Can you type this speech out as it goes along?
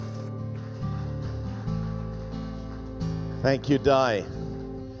Thank you, Di.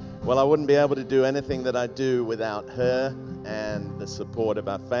 Well, I wouldn't be able to do anything that I do without her and the support of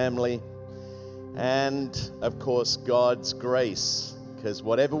our family and, of course, God's grace, because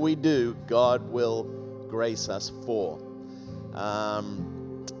whatever we do, God will grace us for.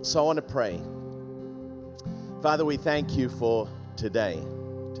 So I want to pray. Father, we thank you for today.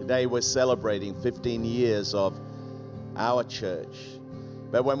 Today we're celebrating 15 years of our church.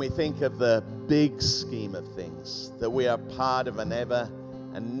 But when we think of the big scheme of things, that we are part of a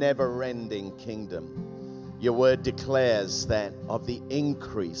never-ending kingdom, your word declares that of the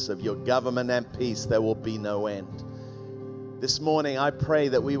increase of your government and peace, there will be no end. This morning, I pray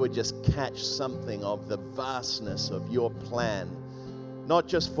that we would just catch something of the vastness of your plan, not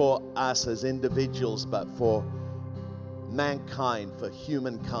just for us as individuals, but for mankind, for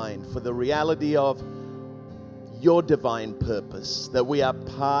humankind, for the reality of your divine purpose, that we are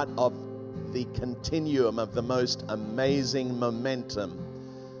part of the continuum of the most amazing momentum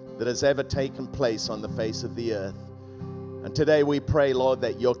that has ever taken place on the face of the earth. And today we pray, Lord,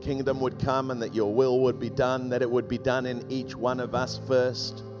 that your kingdom would come and that your will would be done, that it would be done in each one of us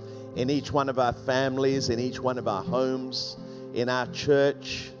first, in each one of our families, in each one of our homes, in our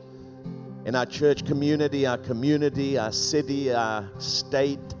church community, our city, our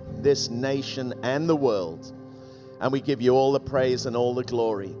state, this nation, and the world. And we give you all the praise and all the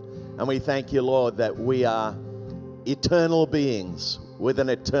glory. And we thank you, Lord, that we are eternal beings with an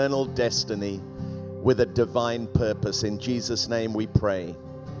eternal destiny, with a divine purpose. In Jesus' name we pray.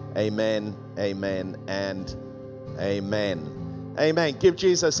 Amen, amen, and amen. Amen. Give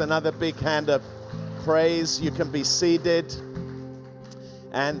Jesus another big hand of praise. You can be seated.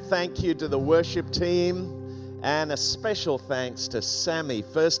 And thank you to the worship team. And a special thanks to Sammy,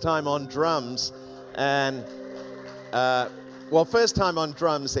 first time on drums. And first time on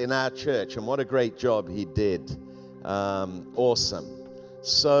drums in our church, and what a great job he did. Awesome.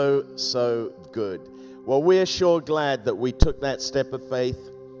 So good. Well, we're sure glad that we took that step of faith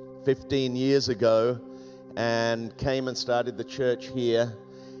 15 years ago and came and started the church here.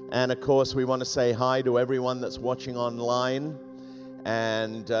 And, of course, we want to say hi to everyone that's watching online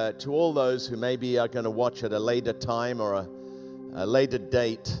and to all those who maybe are going to watch at a later time or a later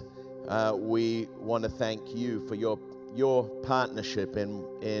date. We want to thank you for your partnership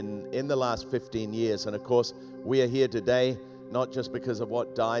in the last 15 years. And of course, we are here today, not just because of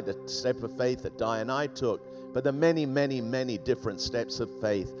the step of faith that Di and I took, but the many, many, many different steps of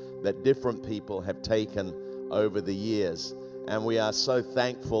faith that different people have taken over the years. And we are so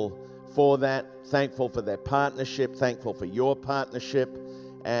thankful for that, thankful for their partnership, thankful for your partnership,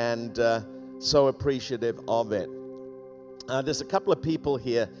 and so appreciative of it. There's a couple of people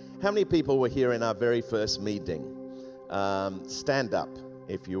here. How many people were here in our very first meeting? Stand up,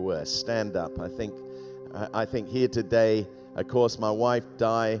 if you were. Stand up. I think here today, of course, my wife,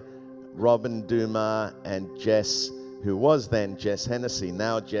 Di, Robin Dumas, and Jess, who was then Jess Hennessy,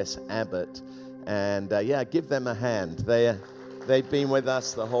 now Jess Abbott. And give them a hand. They've been with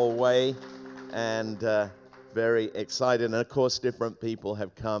us the whole way and very excited. And of course, different people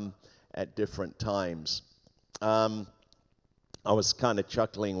have come at different times. I was kind of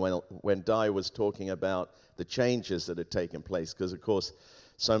chuckling when Di was talking about the changes that had taken place, because of course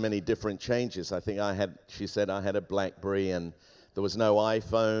so many different changes. I think she said I had a BlackBerry and there was no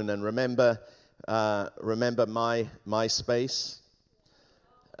iPhone. And remember MySpace?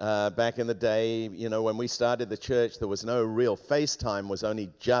 Back in the day, when we started the church, there was no real FaceTime, was only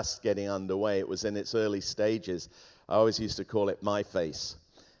just getting underway. It was in its early stages. I always used to call it MyFace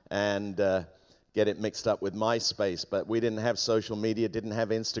and get it mixed up with MySpace. But we didn't have social media, didn't have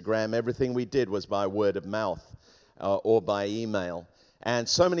Instagram. Everything we did was by word of mouth or by email. And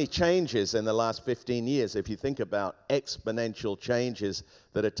so many changes in the last 15 years, if you think about exponential changes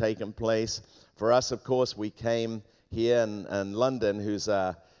that have taken place. For us, of course, we came here in London, who's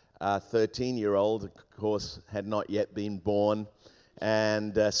our 13-year-old, of course, had not yet been born.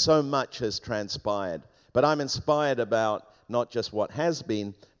 And so much has transpired. But I'm inspired about not just what has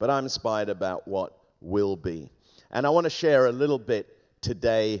been, but I'm inspired about what will be. And I want to share a little bit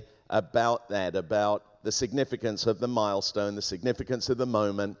today about that, about the significance of the milestone, the significance of the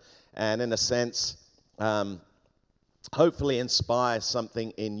moment, and in a sense, hopefully inspire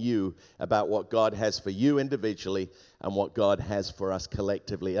something in you about what God has for you individually and what God has for us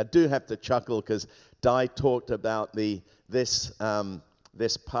collectively. I do have to chuckle because Di talked about this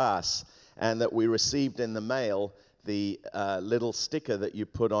pass, and that we received in the mail the little sticker that you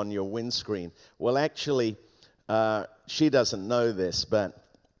put on your windscreen. Well, actually, she doesn't know this, but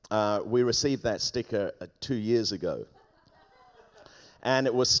we received that sticker 2 years ago. And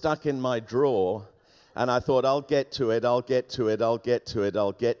it was stuck in my drawer And I thought, I'll get to it.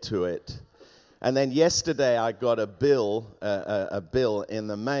 And then yesterday I got a bill in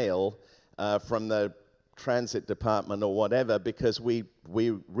the mail from the transit department or whatever, because we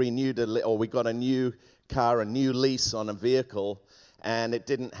renewed or we got a new car, a new lease on a vehicle, and it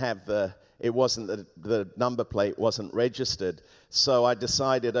didn't have the number plate wasn't registered. So I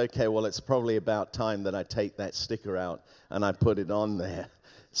decided, okay, well, it's probably about time that I take that sticker out and I put it on there.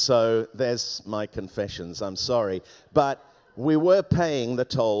 So there's my confessions. I'm sorry. But we were paying the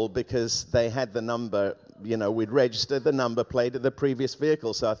toll because they had the number, we'd registered the number plate of the previous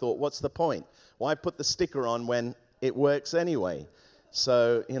vehicle. So I thought, what's the point? Why put the sticker on when it works anyway?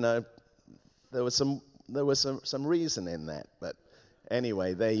 So, there was some reason in that. But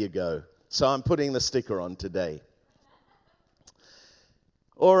anyway, there you go. So I'm putting the sticker on today.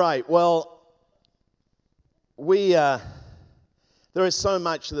 All right, well, there is so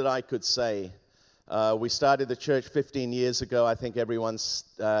much that I could say. We started the church 15 years ago. I think everyone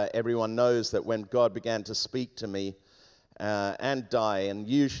knows that when God began to speak to me and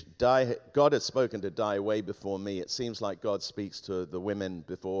God had spoken to Di way before me. It seems like God speaks to the women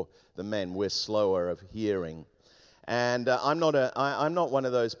before the men. We're slower of hearing. And I'm not one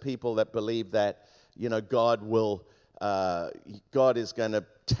of those people that believe that, God is going to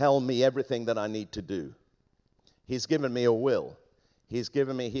tell me everything that I need to do. He's given me a will. He's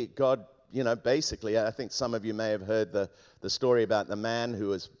given me, God, basically, I think some of you may have heard the story about the man who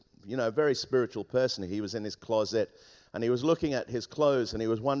was, a very spiritual person. He was in his closet and he was looking at his clothes and he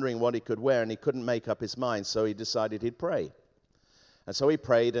was wondering what he could wear, and he couldn't make up his mind, so he decided he'd pray. And so he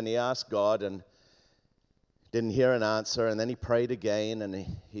prayed and he asked God and didn't hear an answer, and then he prayed again, and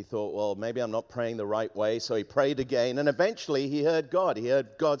he thought, well, maybe I'm not praying the right way, so he prayed again, and eventually he heard God. He heard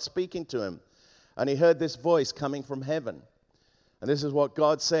God speaking to him, and he heard this voice coming from heaven. And this is what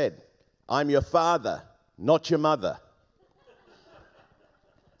God said: I'm your father, not your mother.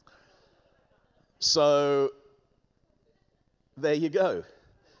 So there you go.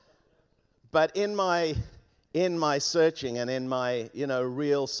 But in my searching and in my,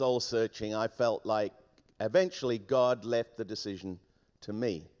 real soul searching, I felt like eventually God left the decision to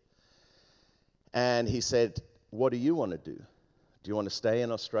me. And he said, what do you want to do? Do you want to stay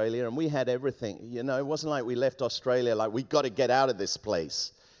in Australia? And we had everything. It wasn't like we left Australia like we got to get out of this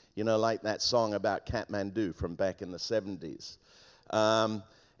place. Like that song about Kathmandu from back in the 70s.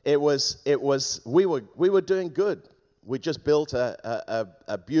 We were doing good. We just built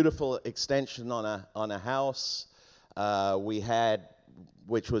a beautiful extension on a house.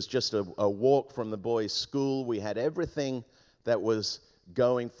 Which was just a walk from the boys' school. We had everything that was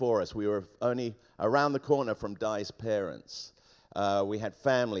going for us. We were only around the corner from Di's parents. We had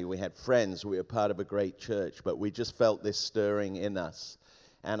family, we had friends, we were part of a great church, but we just felt this stirring in us.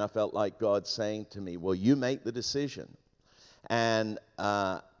 And I felt like God saying to me, well, you make the decision, and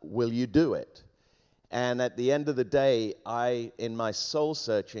will you do it? And at the end of the day, in my soul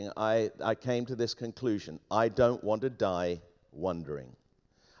searching, I came to this conclusion: I don't want to die wondering.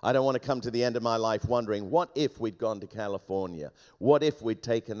 I don't want to come to the end of my life wondering, what if we'd gone to California? What if we'd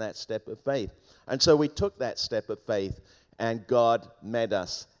taken that step of faith? And so we took that step of faith, and God met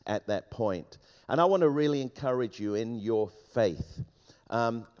us at that point. And I want to really encourage you in your faith.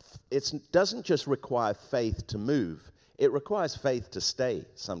 It doesn't just require faith to move. It requires faith to stay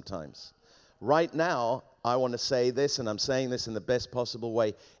sometimes. Right now, I want to say this, and I'm saying this in the best possible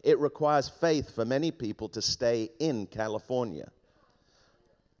way. It requires faith for many people to stay in California.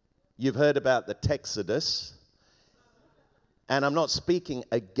 You've heard about the Texodus, and I'm not speaking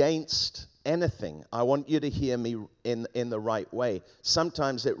against anything. I want you to hear me in the right way.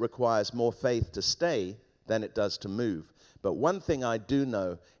 Sometimes it requires more faith to stay than it does to move. But one thing I do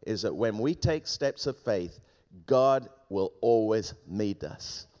know is that when we take steps of faith, God will always meet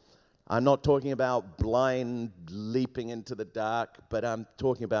us. I'm not talking about blind leaping into the dark, but I'm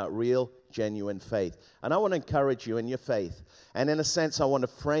talking about real, genuine faith. And I want to encourage you in your faith. And in a sense, I want to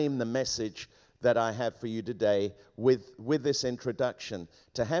frame the message that I have for you today with this introduction: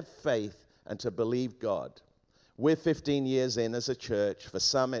 to have faith and to believe God. We're 15 years in as a church. For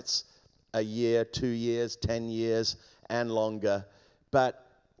some, it's a year, 2 years, 10 years, and longer. But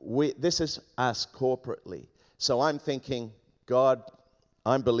this is us corporately. So I'm thinking, God,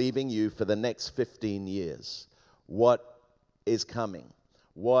 I'm believing you for the next 15 years. What is coming?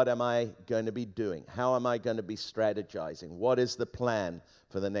 What am I going to be doing? How am I going to be strategizing? What is the plan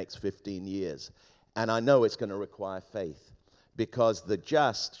for the next 15 years? And I know it's going to require faith, because the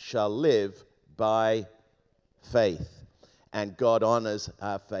just shall live by faith, and God honors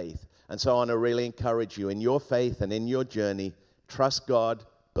our faith. And so I want to really encourage you in your faith and in your journey. Trust God,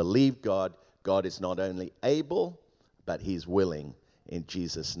 believe God, God is not only able, but he's willing in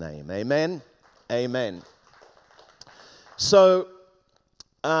Jesus' name. Amen? Amen. So,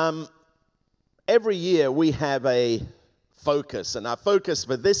 every year we have a focus, and our focus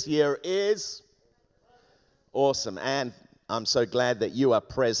for this year is awesome. And I'm so glad that you are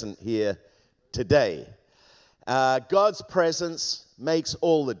present here today. God's presence makes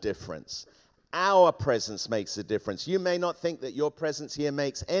all the difference. Our presence makes a difference. You may not think that your presence here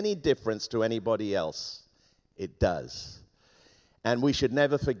makes any difference to anybody else. It does. And we should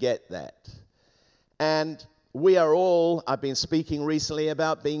never forget that. And we are all, I've been speaking recently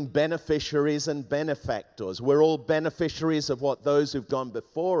about being beneficiaries and benefactors. We're all beneficiaries of what those who've gone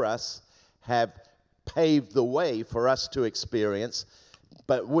before us have paved the way for us to experience.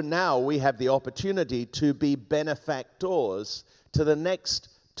 But now we have the opportunity to be benefactors to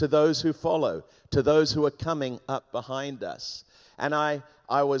those who follow, to those who are coming up behind us. And I'm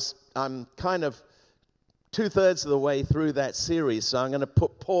kind of 2/3 of the way through that series, so I'm going to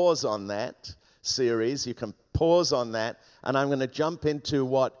put pause on that series. You can pause on that, and I'm going to jump into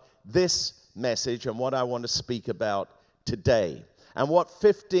what this message and what I want to speak about today, and what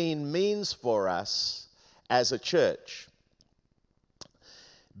 15 means for us as a church.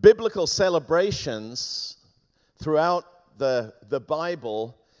 Biblical celebrations throughout the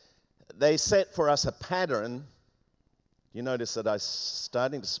Bible, they set for us a pattern. You notice that I'm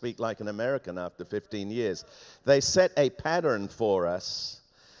starting to speak like an American after 15 years. They set a pattern for us,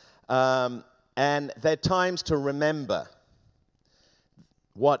 and they're times to remember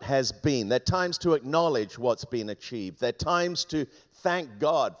what has been. They're times to acknowledge what's been achieved. They're times to thank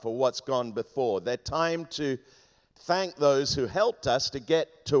God for what's gone before. They're time to thank those who helped us to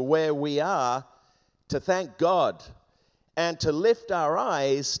get to where we are, to thank God, and to lift our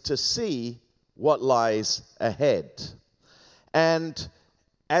eyes to see what lies ahead. And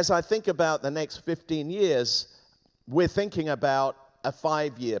as I think about the next 15 years, we're thinking about a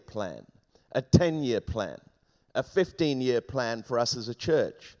 5-year plan, a 10-year plan, a 15-year plan for us as a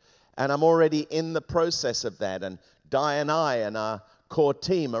church. And I'm already in the process of that. And Di and I and our core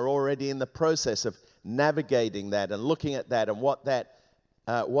team are already in the process of navigating that and looking at that and what that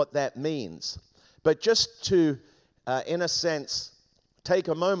means. But just to, in a sense, take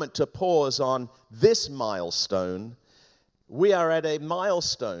a moment to pause on this milestone. We are at a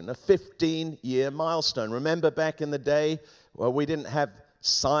milestone, a 15-year milestone. Remember back in the day, well, we didn't have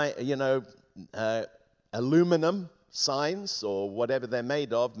aluminum signs or whatever they're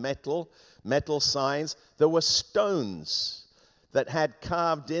made of, metal signs. There were stones that had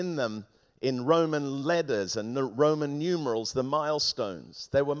carved in them in Roman letters and the Roman numerals, the milestones.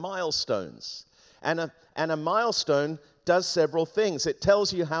 They were milestones. And a milestone does several things. It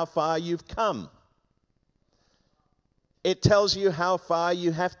tells you how far you've come. It tells you how far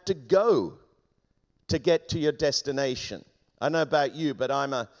you have to go to get to your destination. I don't know about you, but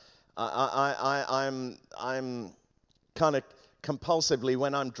I'm kind of compulsively,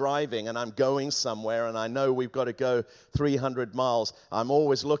 when I'm driving and I'm going somewhere and I know we've got to go 300 miles, I'm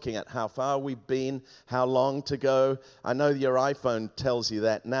always looking at how far we've been, how long to go. I know your iPhone tells you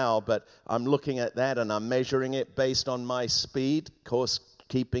that now, but I'm looking at that and I'm measuring it based on my speed, of course,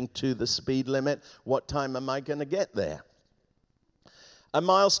 keeping to the speed limit. What time am I going to get there? A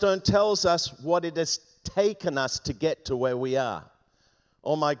milestone tells us what it has taken us to get to where we are.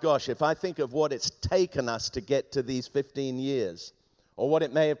 Oh my gosh, if I think of what it's taken us to get to these 15 years, or what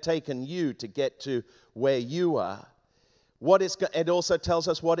it may have taken you to get to where you are, it also tells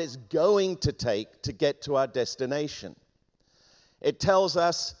us what it's going to take to get to our destination. It tells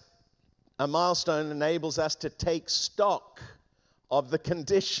us, a milestone enables us to take stock of the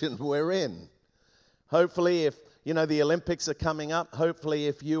condition we're in. Hopefully, if the Olympics are coming up, hopefully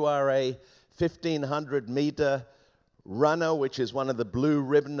if you are a 1,500-meter runner, which is one of the blue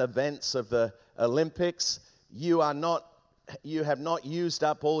ribbon events of the Olympics, you have not used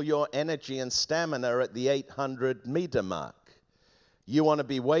up all your energy and stamina at the 800-meter mark. You want to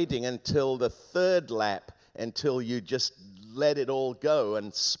be waiting until the third lap, until you just let it all go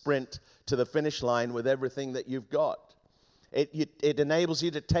and sprint to the finish line with everything that you've got. It enables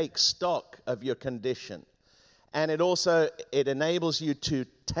you to take stock of your condition. And it enables you to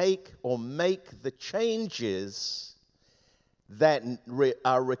take or make the changes that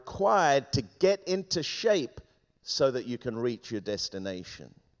are required to get into shape so that you can reach your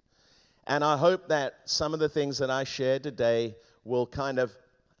destination. And I hope that some of the things that I share today will kind of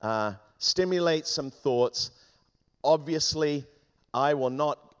stimulate some thoughts. Obviously, I am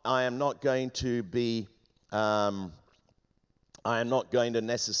not going to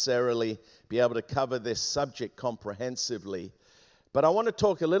necessarily be able to cover this subject comprehensively, But I want to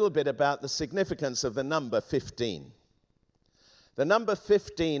talk a little bit about the significance of the number 15. The number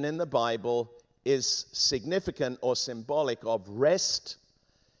 15 in the Bible is significant or symbolic of rest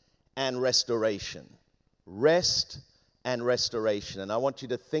and restoration. Rest and restoration. And I want you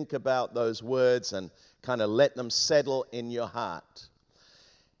to think about those words and kind of let them settle in your heart.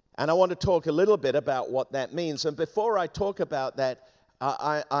 And I want to talk a little bit about what that means. And before I talk about that,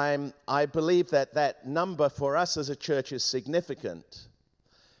 I believe that number for us as a church is significant.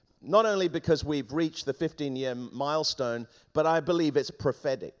 Not only because we've reached the 15-year milestone, but I believe it's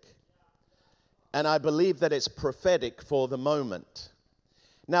prophetic. And I believe that it's prophetic for the moment.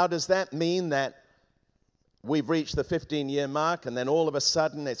 Now, does that mean that we've reached the 15-year mark and then all of a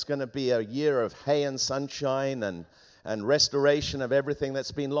sudden it's going to be a year of hay and sunshine and restoration of everything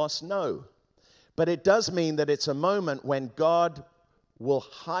that's been lost? No. But it does mean that it's a moment when God will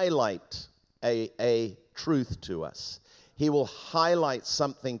highlight a truth to us. He will highlight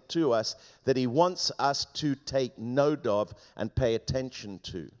something to us that he wants us to take note of and pay attention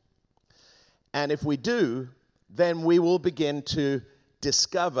to. And if we do, then we will begin to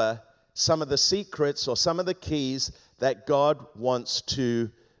discover some of the secrets or some of the keys that God wants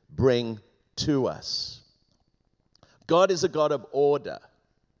to bring to us. God is a God of order.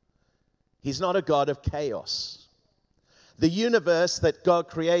 He's not a God of chaos. The universe that God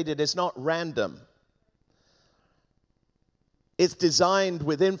created is not random. It's designed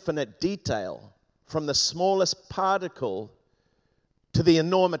with infinite detail, from the smallest particle to the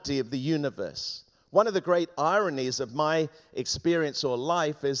enormity of the universe. One of the great ironies of my experience or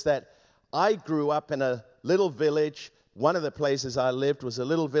life is that I grew up in a little village. One of the places I lived was a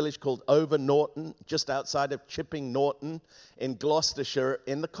little village called Over Norton, just outside of Chipping Norton in Gloucestershire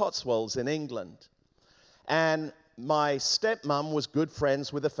in the Cotswolds in England. And my stepmom was good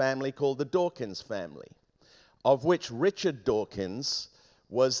friends with a family called the Dawkins family, of which Richard Dawkins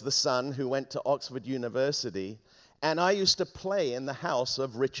was the son who went to Oxford University, and I used to play in the house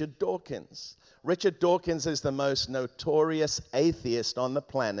of Richard Dawkins. Richard Dawkins is the most notorious atheist on the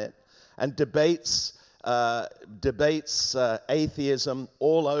planet and debates atheism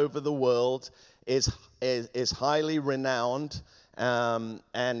all over the world, is highly renowned,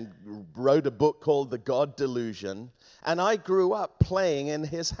 and wrote a book called The God Delusion. And I grew up playing in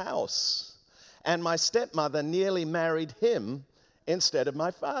his house. And my stepmother nearly married him instead of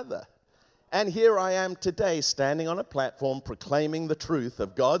my father. And here I am today standing on a platform proclaiming the truth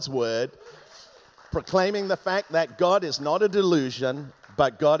of God's word, proclaiming the fact that God is not a delusion,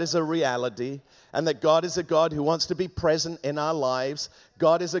 but God is a reality, and that God is a God who wants to be present in our lives.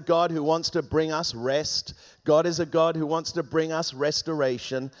 God is a God who wants to bring us rest. God is a God who wants to bring us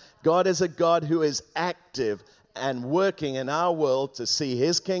restoration. God is a God who is active and working in our world to see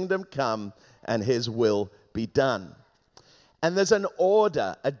his kingdom come and his will be done. And there's an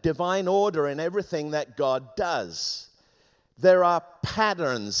order, a divine order in everything that God does. There are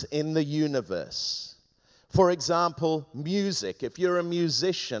patterns in the universe. For example, music. If you're a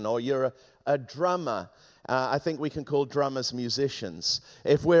musician or you're a drummer, I think we can call drummers musicians.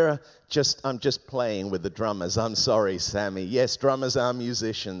 If I'm just playing with the drummers. I'm sorry, Sammy. Yes, drummers are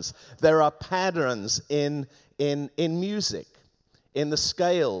musicians. There are patterns in music, in the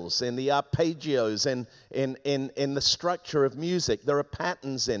scales, in the arpeggios, in the structure of music. There are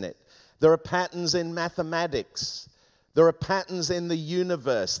patterns in it. There are patterns in mathematics. There are patterns in the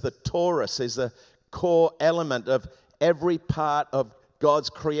universe. The torus is a core element of every part of God's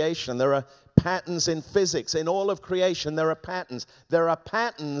creation. There are patterns in physics. In all of creation, there are patterns. There are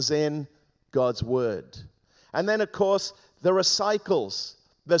patterns in God's word. And then, of course, there are cycles.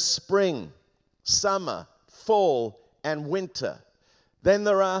 There's spring, summer, fall, and winter. Then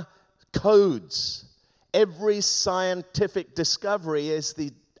there are codes. Every scientific discovery is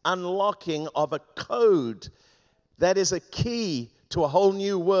the unlocking of a code that is a key to a whole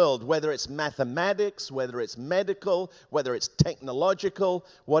new world, whether it's mathematics, whether it's medical, whether it's technological,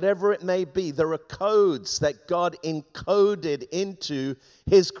 whatever it may be. There are codes that God encoded into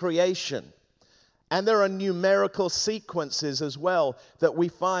his creation. And there are numerical sequences as well that we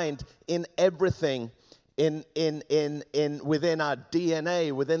find in everything, within our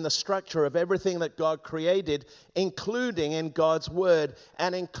DNA, within the structure of everything that God created, including in God's word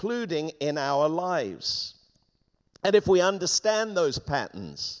and including in our lives. And if we understand those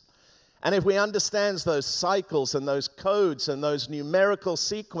patterns, and if we understand those cycles and those codes and those numerical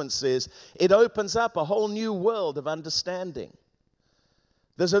sequences, it opens up a whole new world of understanding.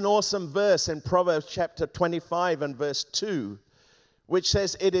 There's an awesome verse in Proverbs chapter 25 and verse 2, which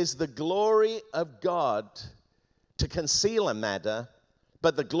says, "It is the glory of God to conceal a matter,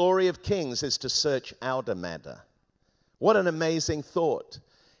 but the glory of kings is to search out a matter." What an amazing thought.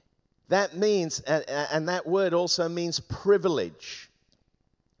 That means, and that word also means privilege.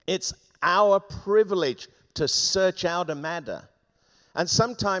 It's our privilege to search out a matter. And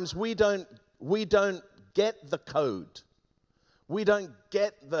sometimes we don't get the code. We don't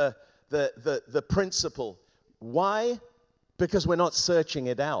get the principle. Why? Because we're not searching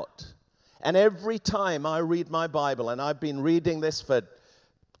it out. And every time I read my Bible, and I've been reading this for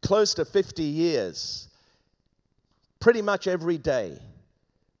close to 50 years, pretty much every day.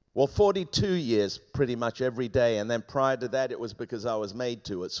 Well, 42 years pretty much every day. And then prior to that, it was because I was made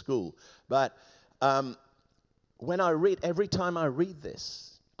to at school. But every time I read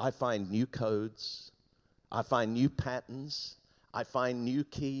this, I find new codes. I find new patterns. I find new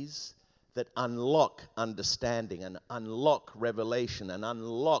keys that unlock understanding and unlock revelation and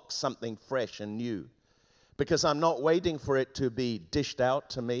unlock something fresh and new. Because I'm not waiting for it to be dished out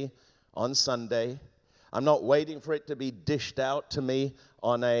to me on Sunday. I'm not waiting for it to be dished out to me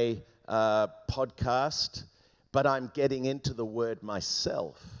on a podcast, but I'm getting into the Word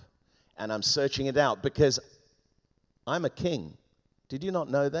myself, and I'm searching it out because I'm a king. Did you not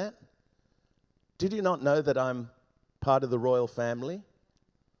know that? Did you not know that I'm part of the royal family?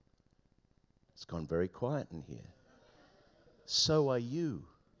 It's gone very quiet in here. So are you,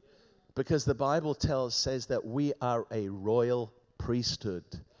 because the Bible says that we are a royal priesthood,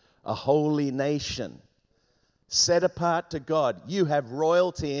 a holy nation, set apart to God. You have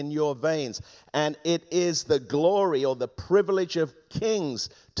royalty in your veins, and it is the glory or the privilege of kings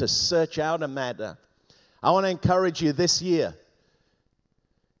to search out a matter. I want to encourage you this year,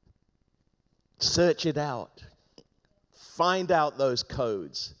 search it out. Find out those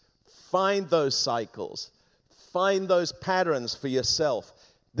codes. Find those cycles. Find those patterns for yourself.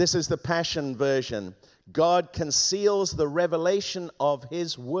 This is the Passion version. God conceals the revelation of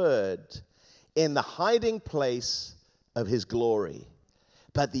His word in the hiding place of His glory.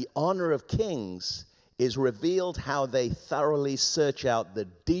 But the honor of kings is revealed how they thoroughly search out the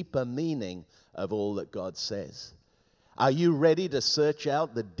deeper meaning of all that God says. Are you ready to search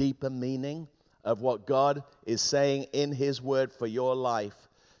out the deeper meaning of what God is saying in His word for your life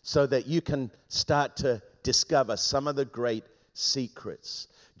so that you can start to discover some of the great secrets?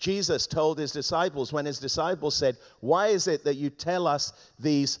 Jesus told His disciples, when His disciples said, "Why is it that you tell us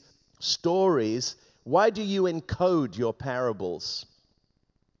these stories? Why do you encode your parables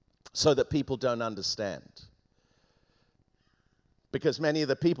so that people don't understand?" Because many of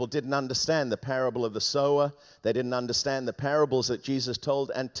the people didn't understand the parable of the sower. They didn't understand the parables that Jesus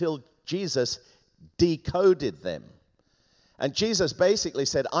told until Jesus decoded them. And Jesus basically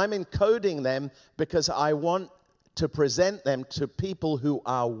said, I'm encoding them because I want to present them to people who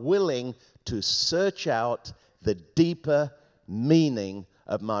are willing to search out the deeper meaning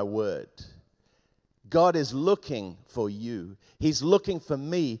of my word. God is looking for you. He's looking for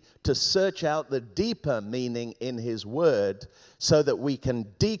me to search out the deeper meaning in His word so that we can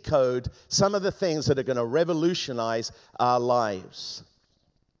decode some of the things that are going to revolutionize our lives.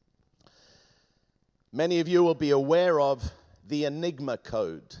 Many of you will be aware of the Enigma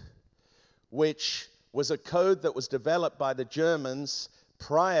code, which was a code that was developed by the Germans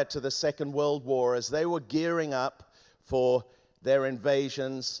prior to the Second World War as they were gearing up for their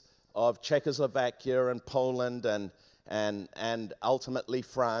invasions of Czechoslovakia and Poland and ultimately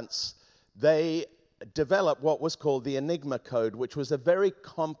France. They developed what was called the Enigma code, which was a very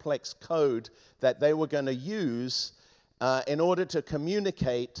complex code that they were going to use in order to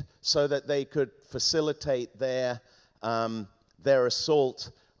communicate so that they could facilitate their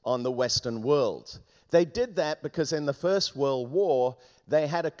assault on the Western world. They did that because in the First World War, they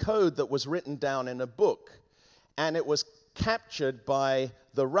had a code that was written down in a book, and it was captured by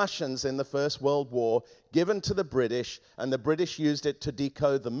the Russians in the First World War, given to the British, and the British used it to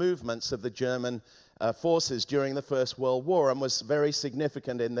decode the movements of the German forces during the First World War and was very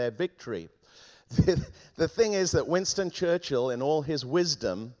significant in their victory. The thing is that Winston Churchill, in all his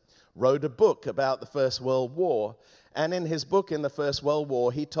wisdom, wrote a book about the First World War. And in his book in the First World War,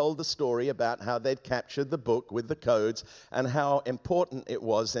 he told the story about how they'd captured the book with the codes and how important it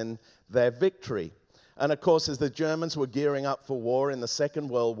was in their victory. And of course, as the Germans were gearing up for war in the Second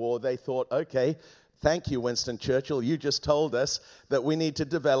World War, they thought, okay, thank you, Winston Churchill. You just told us that we need to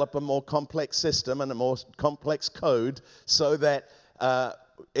develop a more complex system and a more complex code so that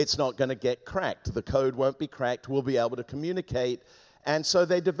it's not going to get cracked. The code won't be cracked. We'll be able to communicate. And so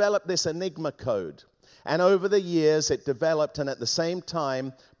they developed this Enigma code. And over the years, it developed, and at the same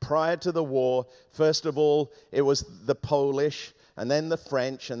time, prior to the war, first of all, it was the Polish, and then the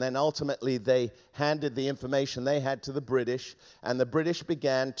French, and then ultimately they handed the information they had to the British, and the British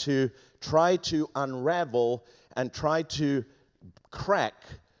began to try to unravel and tried to crack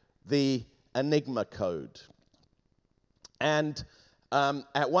the Enigma code. And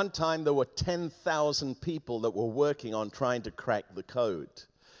at one time, there were 10,000 people that were working on trying to crack the code.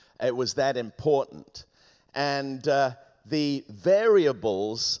 It was that important. And the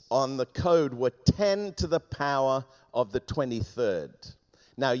variables on the code were 10 to the power of the 23rd.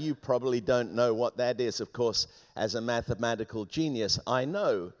 Now, you probably don't know what that is. Of course, as a mathematical genius, I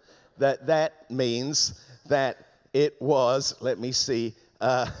know that that means that it was, let me see,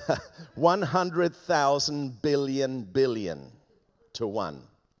 100,000 billion to 1.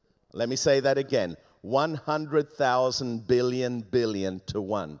 Let me say that again. 100,000 billion to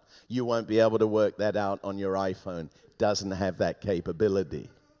 1. You won't be able to work that out on your iPhone. Doesn't have that capability.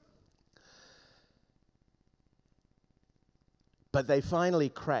 But they finally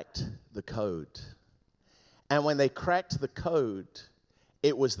cracked the code. And when they cracked the code,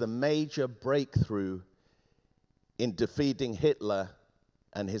 it was the major breakthrough in defeating Hitler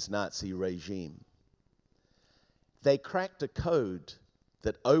and his Nazi regime. They cracked a code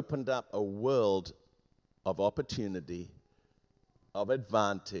that opened up a world of opportunity, of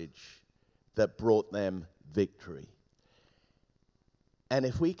advantage, that brought them victory. And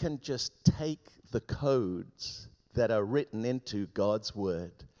if we can just take the codes that are written into God's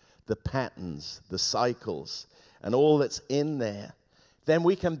word, the patterns, the cycles, and all that's in there, then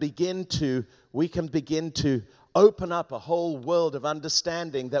we can begin to open up a whole world of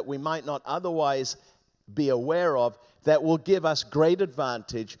understanding that we might not otherwise be aware of, that will give us great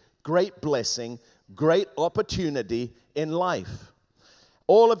advantage, great blessing, great opportunity in life.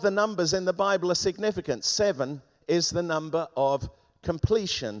 All of the numbers in the Bible are significant. 7 is the number of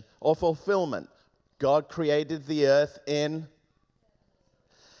completion or fulfillment. God created the earth in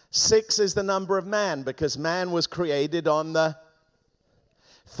 6 is the number of man, because man was created on the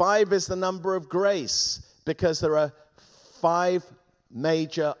 5 is the number of grace, because there are 5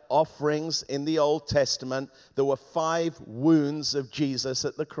 major offerings in the Old Testament. There were 5 wounds of Jesus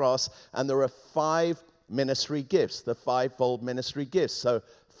at the cross, and there are 5 ministry gifts, the 5-fold ministry gifts. So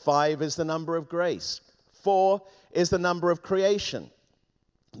 5 is the number of grace. 4 is the number of creation,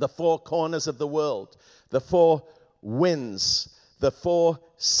 the 4 corners of the world, the 4 winds, the 4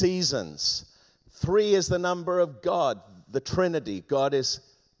 seasons. 3 is the number of God, the Trinity. God is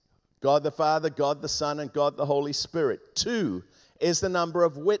God the Father, God the Son, and God the Holy Spirit. 2 is the number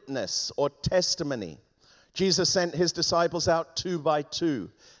of witness or testimony. Jesus sent his disciples out 2 by 2.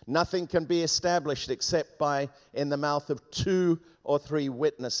 Nothing can be established except by in the mouth of 2 or 3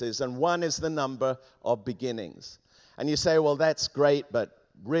 witnesses. And 1 is the number of beginnings. And you say, well, that's great, but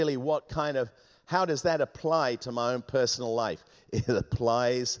really how does that apply to my own personal life? It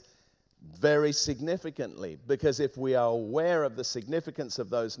applies very significantly, because if we are aware of the significance of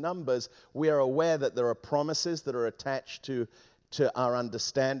those numbers, we are aware that there are promises that are attached to our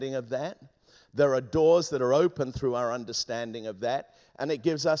understanding of that. There are doors that are open through our understanding of that, and it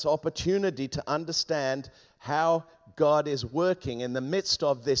gives us opportunity to understand how God is working in the midst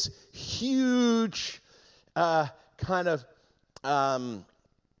of this huge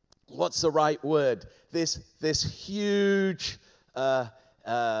what's the right word? This huge kind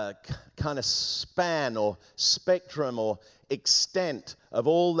of span or spectrum or extent of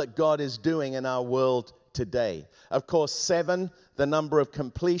all that God is doing in our world today. Of course, 7, the number of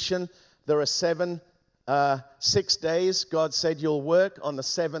completion. There are 6 days. God said you'll work. On the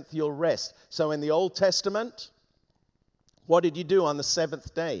 7th, you'll rest. So in the Old Testament, what did you do on the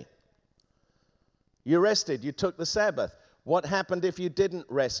 7th day? You rested. You took the Sabbath. What happened if you didn't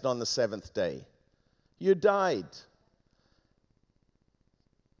rest on the 7th day? You died.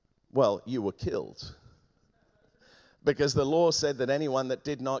 Well, you were killed. Because the law said that anyone that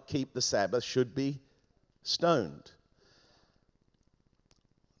did not keep the Sabbath should be stoned.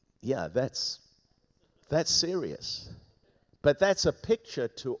 Yeah, that's serious. But that's a picture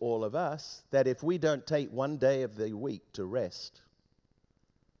to all of us that if we don't take one day of the week to rest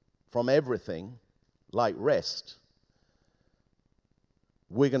from everything, like rest,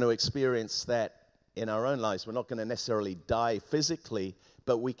 we're going to experience that in our own lives. We're not going to necessarily die physically,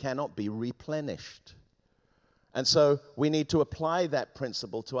 but we cannot be replenished. And so we need to apply that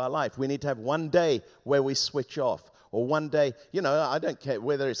principle to our life. We need to have one day where we switch off. Or one day, I don't care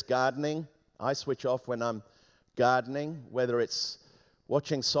whether it's gardening. I switch off when I'm gardening. Whether it's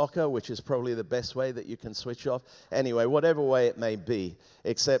watching soccer, which is probably the best way that you can switch off. Anyway, whatever way it may be,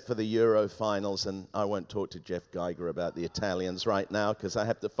 except for the Euro finals. And I won't talk to Jeff Geiger about the Italians right now, because I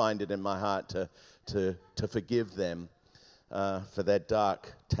have to find it in my heart to forgive them for their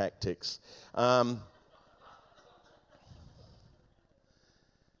dark tactics.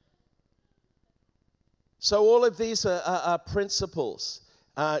 So all of these are principles.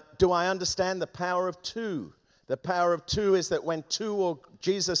 Do I understand the power of two? The power of two is that when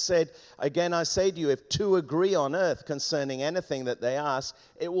Jesus said, again I say to you, if two agree on earth concerning anything that they ask,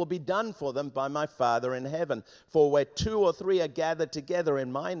 it will be done for them by my Father in heaven. For where two or three are gathered together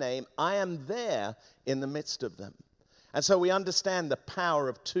in my name, I am there in the midst of them. And so we understand the power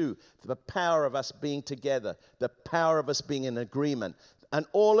of two, the power of us being together, the power of us being in agreement. And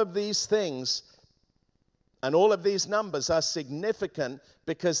all of these things and all of these numbers are significant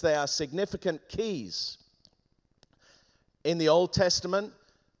because they are significant keys. In the Old Testament,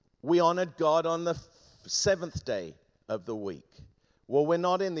 we honored God on the seventh day of the week. Well, we're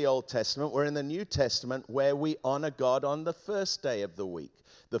not in the Old Testament. We're in the New Testament where we honor God on the first day of the week.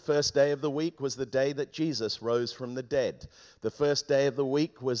 The first day of the week was the day that Jesus rose from the dead. The first day of the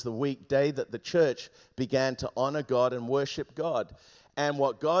week was the weekday that the church began to honor God and worship God. And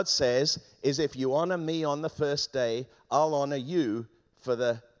what God says is, if you honor me on the first day, I'll honor you for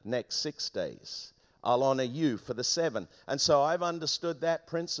the next 6 days. I'll honor you for the 7. And so I've understood that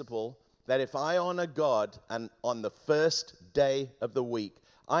principle, that if I honor God and on the first day of the week,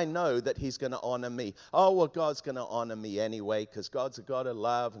 I know that he's going to honor me. Oh, well, God's going to honor me anyway because God's a God of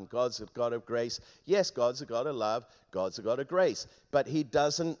love and God's a God of grace. Yes, God's a God of love, God's a God of grace. But he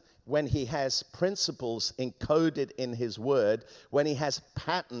doesn't, when he has principles encoded in his word, when he has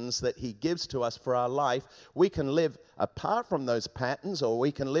patterns that he gives to us for our life, we can live apart from those patterns or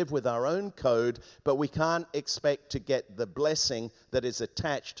we can live with our own code, but we can't expect to get the blessing that is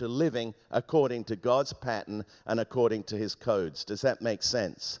attached to living according to God's pattern and according to his codes. Does that make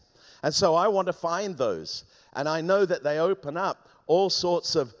sense? And so I want to find those, and I know that they open up all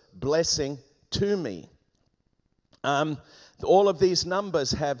sorts of blessing to me. All of these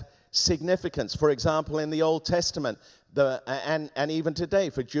numbers have significance. For example, in the Old Testament, and even today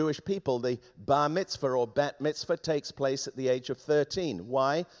for Jewish people, the bar mitzvah or bat mitzvah takes place at the age of 13.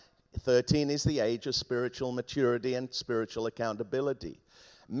 Why? 13 is the age of spiritual maturity and spiritual accountability.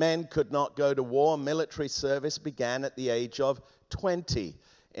 Men could not go to war. Military service began at the age of 20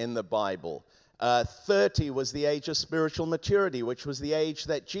 in the Bible. 30 was the age of spiritual maturity, which was the age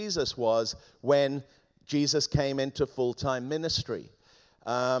that Jesus was when Jesus came into full-time ministry.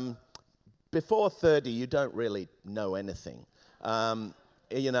 Before 30, you don't really know anything.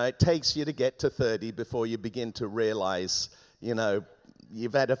 It takes you to get to 30 before you begin to realize,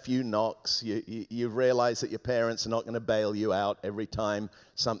 you've had a few knocks. You realize that your parents are not going to bail you out every time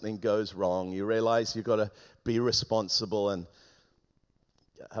something goes wrong. You realize you've got to be responsible. And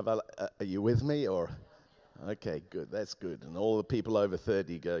are you with me? Or okay, good. That's good. And all the people over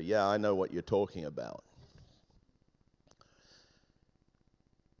 30 go, yeah, I know what you're talking about.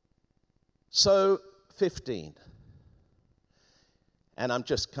 So, 15. And I'm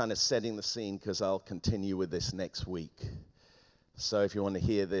just kind of setting the scene because I'll continue with this next week. So if you want to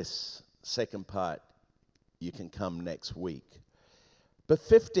hear this second part, you can come next week. But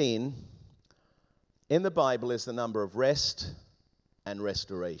 15 in the Bible is the number of rest and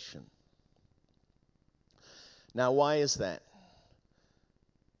restoration. Now, why is that?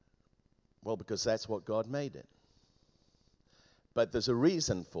 Well, because that's what God made it. But there's a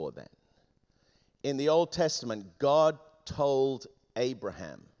reason for that. In the Old Testament, God told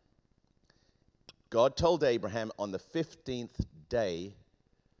Abraham on the 15th day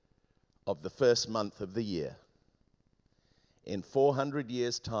of the first month of the year, in 400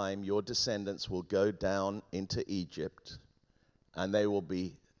 years' time, your descendants will go down into Egypt, and they will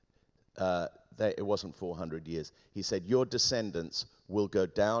be, it wasn't 400 years. He said, your descendants will go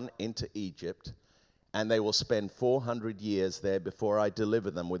down into Egypt, and they will spend 400 years there before I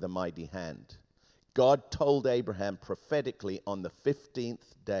deliver them with a mighty hand. God told Abraham prophetically on the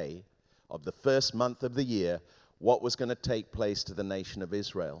 15th day of the first month of the year what was going to take place to the nation of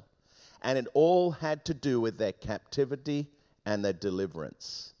Israel. And it all had to do with their captivity and their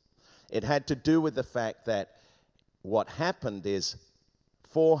deliverance. It had to do with the fact that what happened is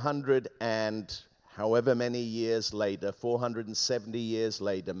 400 and however many years later, 470 years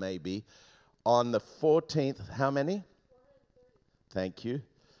later maybe, on the 14th, how many? Thank you.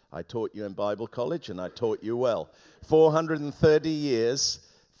 I taught you in Bible college, and I taught you well. 430 years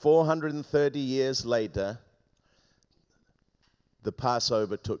later, the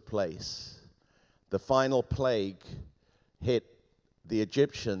Passover took place. The final plague hit the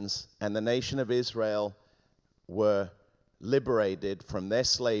Egyptians, and the nation of Israel were liberated from their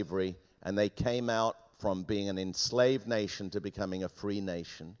slavery, and they came out from being an enslaved nation to becoming a free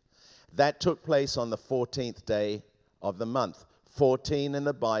nation. That took place on the 14th day of the month. 14 in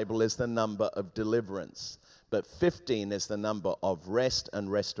the Bible is the number of deliverance. But 15 is the number of rest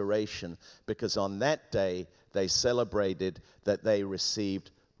and restoration, because on that day they celebrated that they received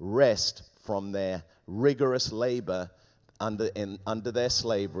rest from their rigorous labor under their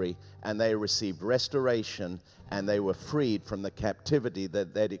slavery, and they received restoration, and they were freed from the captivity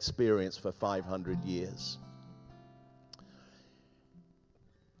that they'd experienced for 500 years.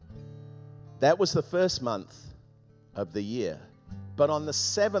 That was the first month of the year. But on the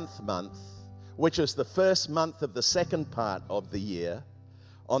 7th month, which was the first month of the second part of the year,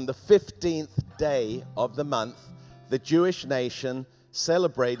 on the 15th day of the month, the Jewish nation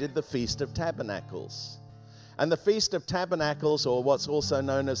celebrated the Feast of Tabernacles. And the Feast of Tabernacles, or what's also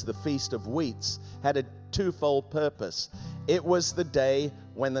known as the Feast of Weeks, had a twofold purpose. It was the day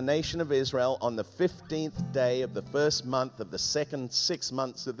when the nation of Israel, on the 15th day of the first month of the second 6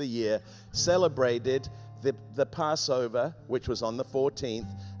 months of the year, celebrated the Passover, which was on the 14th,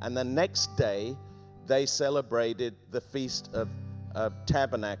 and the next day they celebrated the Feast of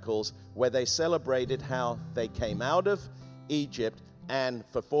Tabernacles, where they celebrated how they came out of Egypt, and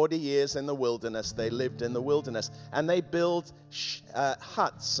for 40 years in the wilderness, they lived in the wilderness, and they build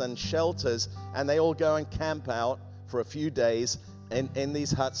huts and shelters, and they all go and camp out for a few days in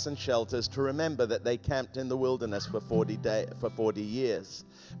these huts and shelters to remember that they camped in the wilderness for 40 years.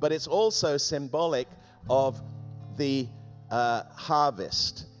 But it's also symbolic of the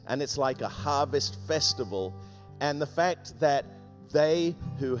harvest, and it's like a harvest festival, and the fact that they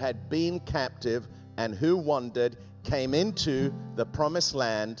who had been captive and who wandered came into the promised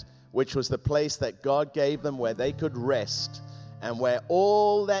land, which was the place that God gave them where they could rest, and where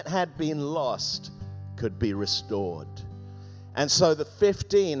all that had been lost could be restored. And so the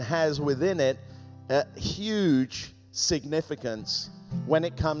 15 has within it a huge significance when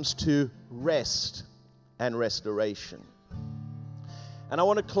it comes to rest and restoration. And I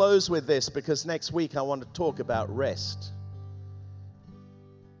want to close with this, because next week I want to talk about rest.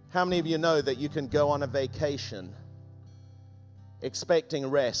 How many of you know that you can go on a vacation expecting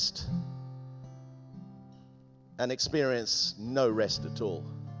rest and experience no rest at all?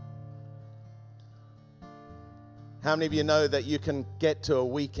 How many of you know that you can get to a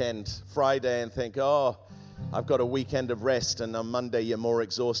weekend, Friday, and think, oh, I've got a weekend of rest, and on Monday you're more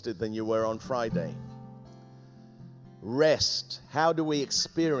exhausted than you were on Friday? Rest. How do we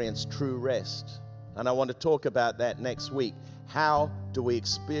experience true rest? And I want to talk about that next week. How do we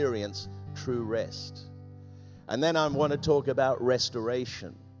experience true rest? And then I want to talk about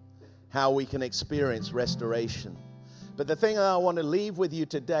restoration, how we can experience restoration. But the thing that I want to leave with you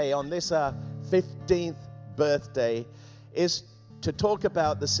today on this 15th birthday is to talk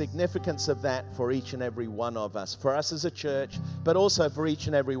about the significance of that for each and every one of us, for us as a church, but also for each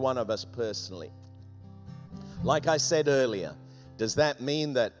and every one of us personally. Like I said earlier, does that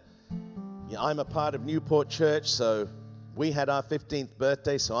mean that I'm a part of Newport Church, so we had our 15th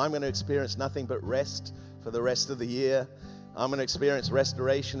birthday, so I'm going to experience nothing but rest for the rest of the year? I'm going to experience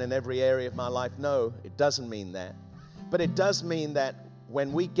restoration in every area of my life? No, it doesn't mean that. But it does mean that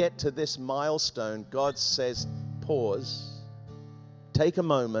when we get to this milestone, God says, pause, take a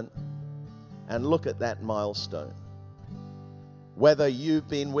moment, and look at that milestone. Whether you've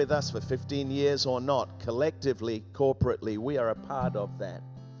been with us for 15 years or not, collectively, corporately, we are a part of that.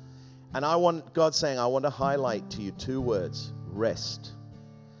 And God's saying, I want to highlight to you two words: rest,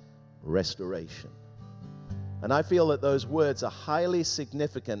 restoration. And I feel that those words are highly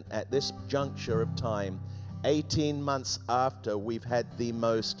significant at this juncture of time, 18 months after we've had the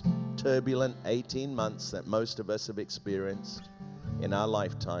most turbulent 18 months that most of us have experienced in our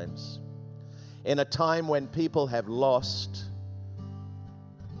lifetimes. In a time when people have lost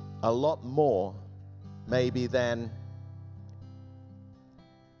a lot more, maybe, than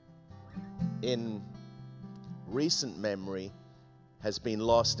in recent memory has been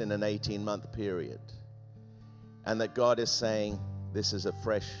lost in an 18-month period. And that God is saying, this is a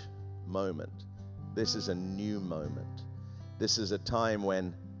fresh moment. This is a new moment. This is a time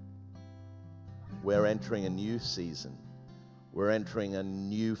when we're entering a new season. We're entering a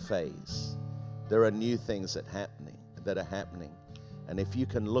new phase. There are new things that are happening. And if you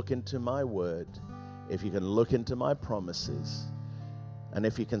can look into my word, if you can look into my promises, and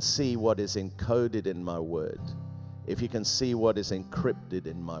if you can see what is encoded in my word, if you can see what is encrypted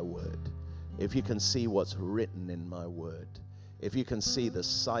in my word, if you can see what's written in my word, if you can see the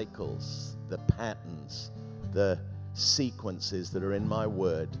cycles, the patterns, the sequences that are in my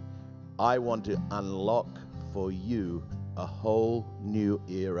word, I want to unlock for you a whole new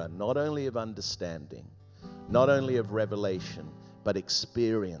era, not only of understanding, not only of revelation, but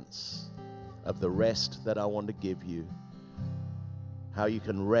experience of the rest that I want to give you. How you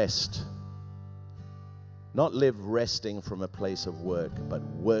can rest Not live resting from a place of work, but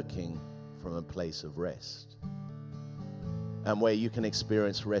working from a place of rest. And where you can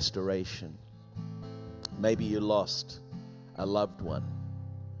experience restoration. Maybe you lost a loved one.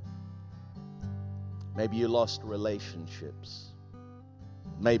 Maybe you lost relationships.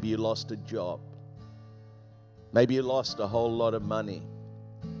 Maybe you lost a job. Maybe you lost a whole lot of money.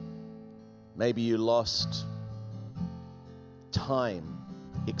 Maybe you lost time,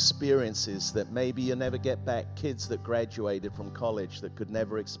 experiences that maybe you never get back. Kids that graduated from college that could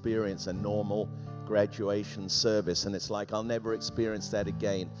never experience a normal graduation service. And it's like, I'll never experience that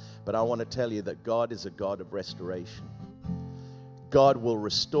again. But I want to tell you that God is a God of restoration. God will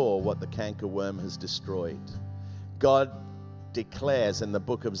restore what the cankerworm has destroyed. God declares in the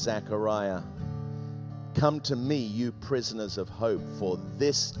book of Zechariah, "Come to me, you prisoners of hope, for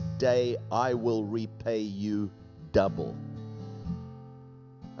this day I will repay you double."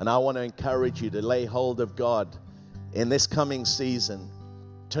 And I want to encourage you to lay hold of God in this coming season,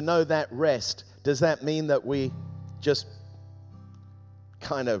 to know that rest. Does that mean that we just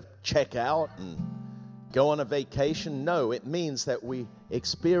kind of check out and go on a vacation? No, it means that we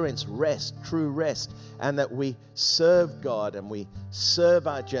experience rest, true rest, and that we serve God and we serve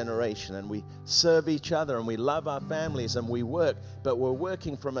our generation and we serve each other and we love our families and we work, but we're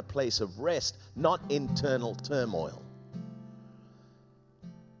working from a place of rest, not internal turmoil.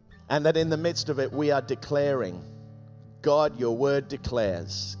 And that in the midst of it, we are declaring, God, your word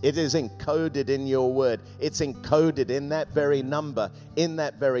declares. It is encoded in your word. It's encoded in that very number, in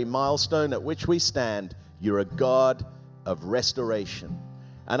that very milestone at which we stand. You're a God of restoration.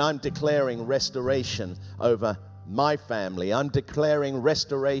 And I'm declaring restoration over my family. I'm declaring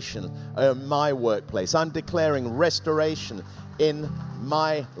restoration over my workplace. I'm declaring restoration in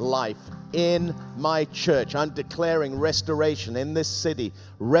my life, in my church. I'm declaring restoration in this city,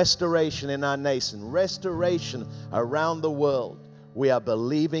 restoration in our nation, restoration around the world. We are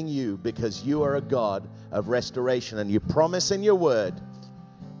believing you because you are a God of restoration, and you promise in your word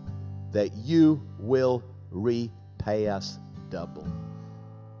that you will repay us double.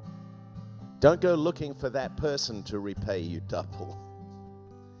 Don't go looking for that person to repay you double.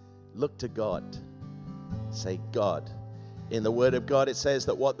 Look to God. Say, God. In the word of God, it says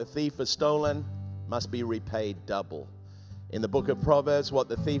that what the thief has stolen must be repaid double. In the book of Proverbs, what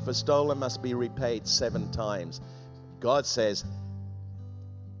the thief has stolen must be repaid 7 times. God says,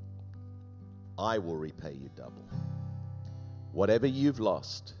 I will repay you double. Whatever you've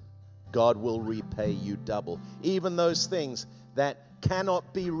lost, God will repay you double. Even those things that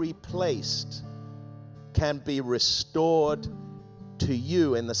cannot be replaced can be restored to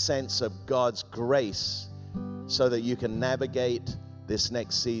you in the sense of God's grace, so that you can navigate this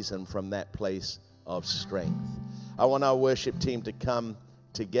next season from that place of strength. I want our worship team to come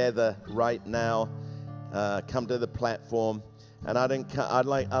together right now, come to the platform, and I'd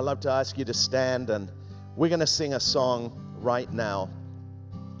love to ask you to stand, and we're going to sing a song right now.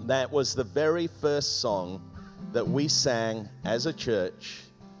 That was the very first song that we sang as a church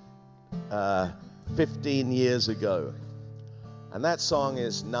 15 years ago, and that song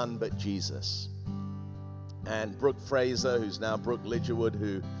is None But Jesus. And Brooke Fraser, who's now Brooke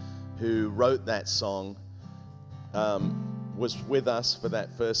Lidgerwood, who wrote that song, was with us for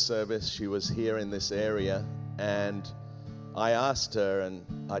that first service. She was here in this area, and I asked her, and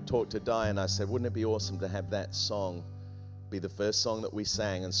I talked to Di, and I said, wouldn't it be awesome to have that song be the first song that we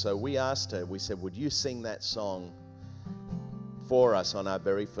sang? And so we asked her, we said, would you sing that song for us on our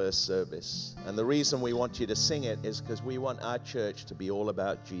very first service? And the reason we want you to sing it is because we want our church to be all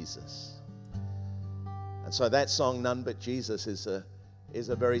about Jesus. And so that song, None But Jesus, is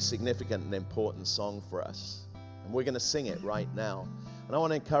a very significant and important song for us. And we're going to sing it right now. And I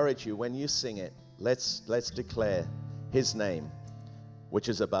want to encourage you, when you sing it, let's declare his name, which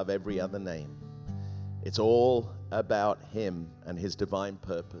is above every other name. It's all about him and his divine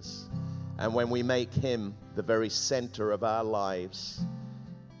purpose. And when we make him the very center of our lives,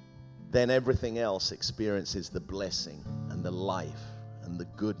 then everything else experiences the blessing and the life and the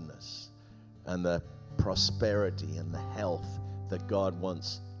goodness and the prosperity and the health that God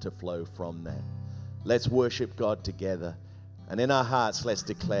wants to flow from that. Let's worship God together, and in our hearts let's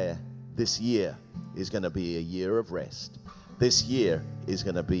declare this year is going to be a year of rest. This year is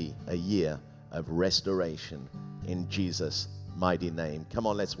going to be a year of restoration in Jesus' mighty name. Come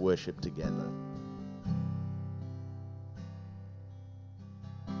on, let's worship together.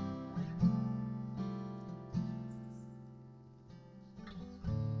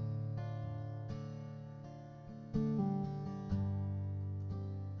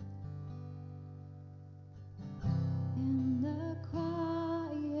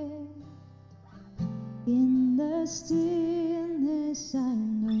 In the stillness I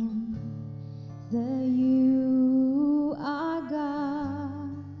know that you are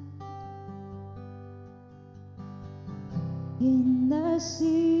God. In the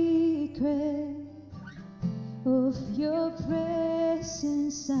secret of your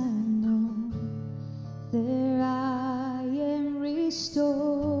presence I know that I am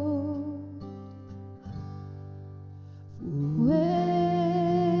restored. When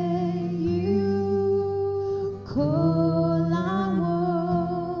you call, I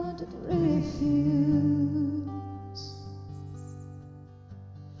won't refuse.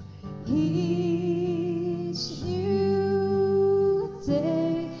 Each new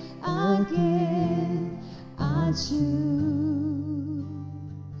day again I choose.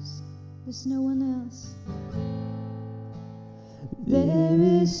 There's no one else. There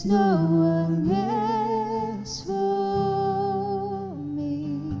is no one else for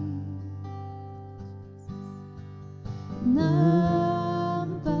me,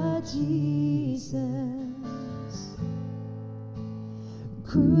 none but Jesus,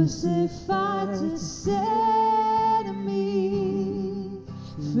 crucified to set me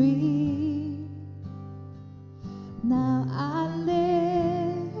free. Now I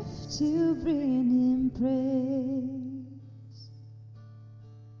live to bring him praise.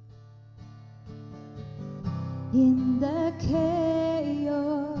 In the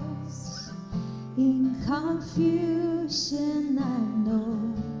chaos, in confusion, I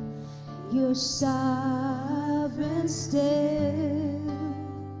know you're sovereign still.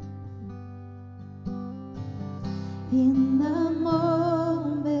 In the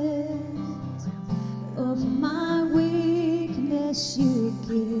moment of my weakness, you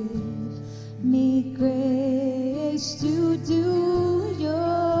give me grace to do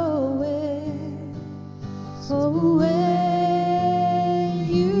your will. Oh, when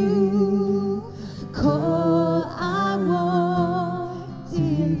you call, I won't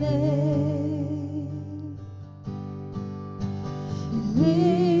delay.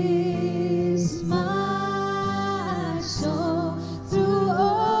 This my soul through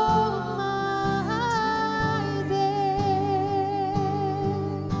all my days,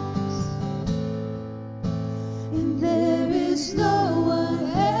 and there is no one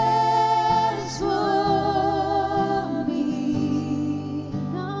else for me,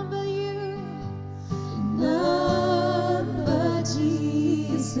 none but you, none but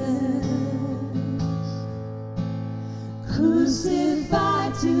Jesus,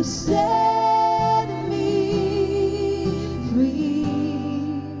 crucified to set me free.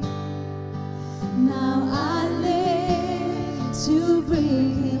 Now I live to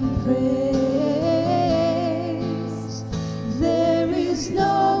bring him praise. There is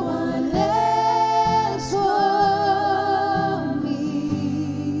no one else for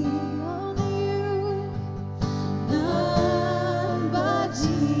me, only you, none but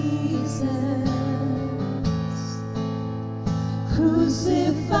Jesus,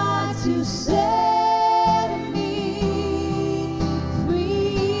 crucified to set me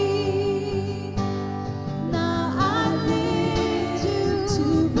free. Now I live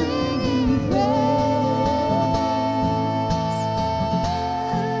to bring him praise.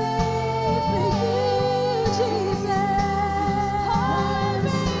 I live for you, Jesus. I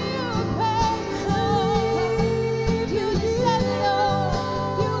bring you praise. I live, you deserve it all.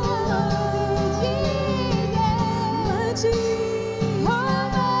 You are Jesus, my Jesus.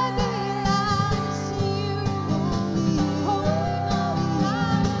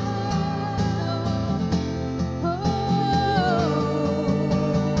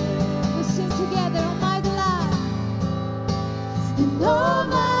 All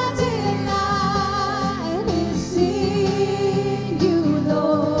my delight is in you,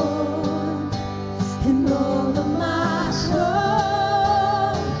 Lord, and all of my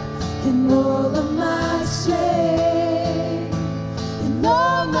soul, and all of my strength, and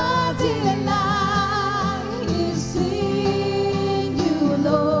all my delight is in you,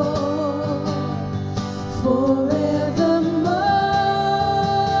 Lord, forevermore.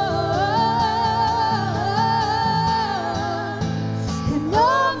 And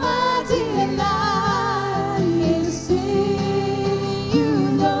all my delight is in you,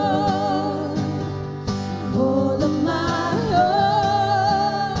 Lord. All of my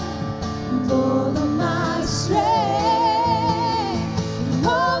love, all of my strength, and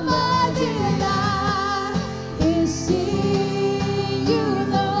all my delight is in you,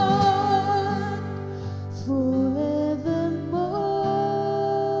 Lord, forevermore.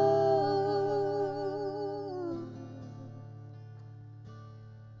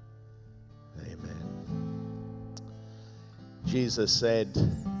 Amen. Jesus said,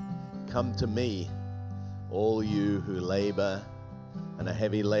 "Come to me, all you who labor and are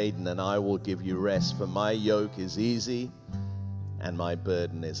heavy laden, and I will give you rest. For my yoke is easy and my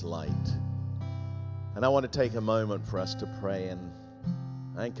burden is light. And I want to take a moment for us to pray, and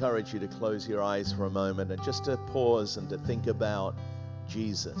I encourage you to close your eyes for a moment and just to pause and to think about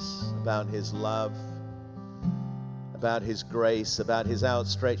Jesus, about his love, about his grace, about his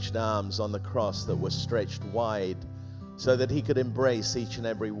outstretched arms on the cross that were stretched wide so that he could embrace each and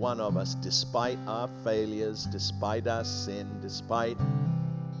every one of us, despite our failures, despite our sin, despite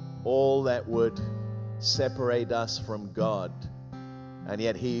all that would separate us from God. And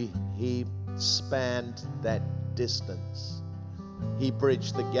yet he spanned that distance. He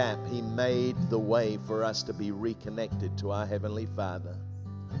bridged the gap. He made the way for us to be reconnected to our Heavenly Father.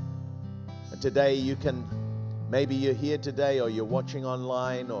 And today maybe you're here today, or you're watching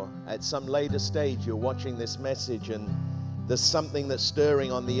online, or at some later stage you're watching this message, and there's something that's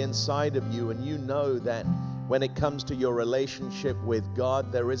stirring on the inside of you, and you know that when it comes to your relationship with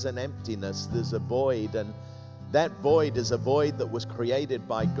God, there is an emptiness, there's a void, and that void is a void that was created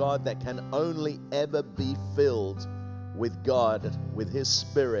by God that can only ever be filled with God, with his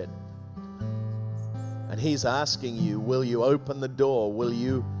Spirit. And he's asking you, will you open the door? Will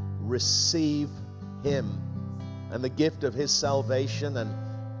you receive him and the gift of his salvation and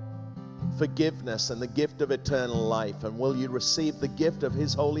forgiveness and the gift of eternal life? And will you receive the gift of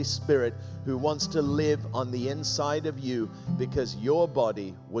his Holy Spirit, who wants to live on the inside of you, because your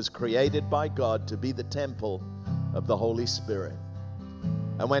body was created by God to be the temple of the Holy Spirit.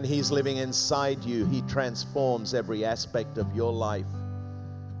 And when he's living inside you, he transforms every aspect of your life,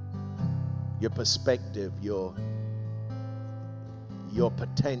 your perspective, your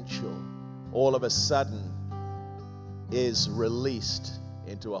potential. All of a sudden is released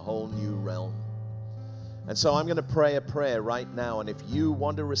into a whole new realm. And so I'm going to pray a prayer right now. And if you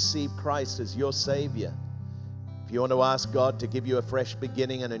want to receive Christ as your Savior, if you want to ask God to give you a fresh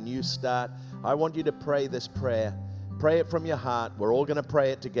beginning and a new start, I want you to pray this prayer. Pray it from your heart. We're all going to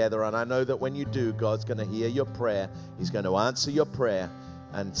pray it together. And I know that when you do, God's going to hear your prayer. He's going to answer your prayer.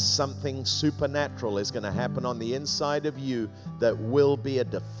 And something supernatural is going to happen on the inside of you that will be a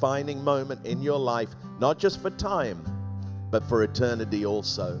defining moment in your life, not just for time, but for eternity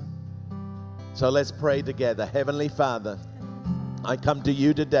also. So let's pray together. Heavenly Father, I come to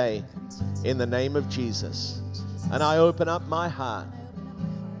you today in the name of Jesus, and I open up my heart,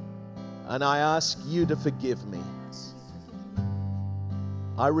 and I ask you to forgive me.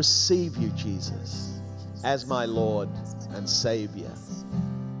 I receive you, Jesus, as my Lord and Savior.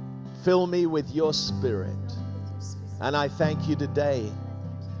 Fill me with your Spirit. And I thank you today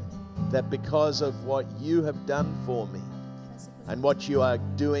that because of what you have done for me and what you are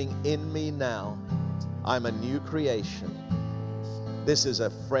doing in me now, I'm a new creation. This is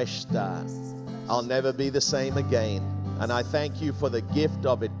a fresh start. I'll never be the same again. And I thank you for the gift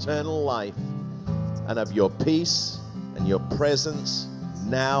of eternal life and of your peace and your presence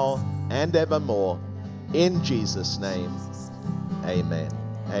now and evermore. In Jesus' name, amen.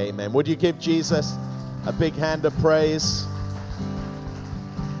 Amen. Would you give Jesus a big hand of praise?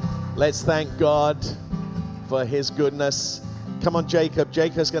 Let's thank God for his goodness. Come on, Jacob.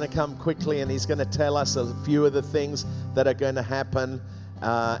 Jacob's going to come quickly, and he's going to tell us a few of the things that are going to happen.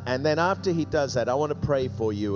 And then after he does that, I want to pray for you.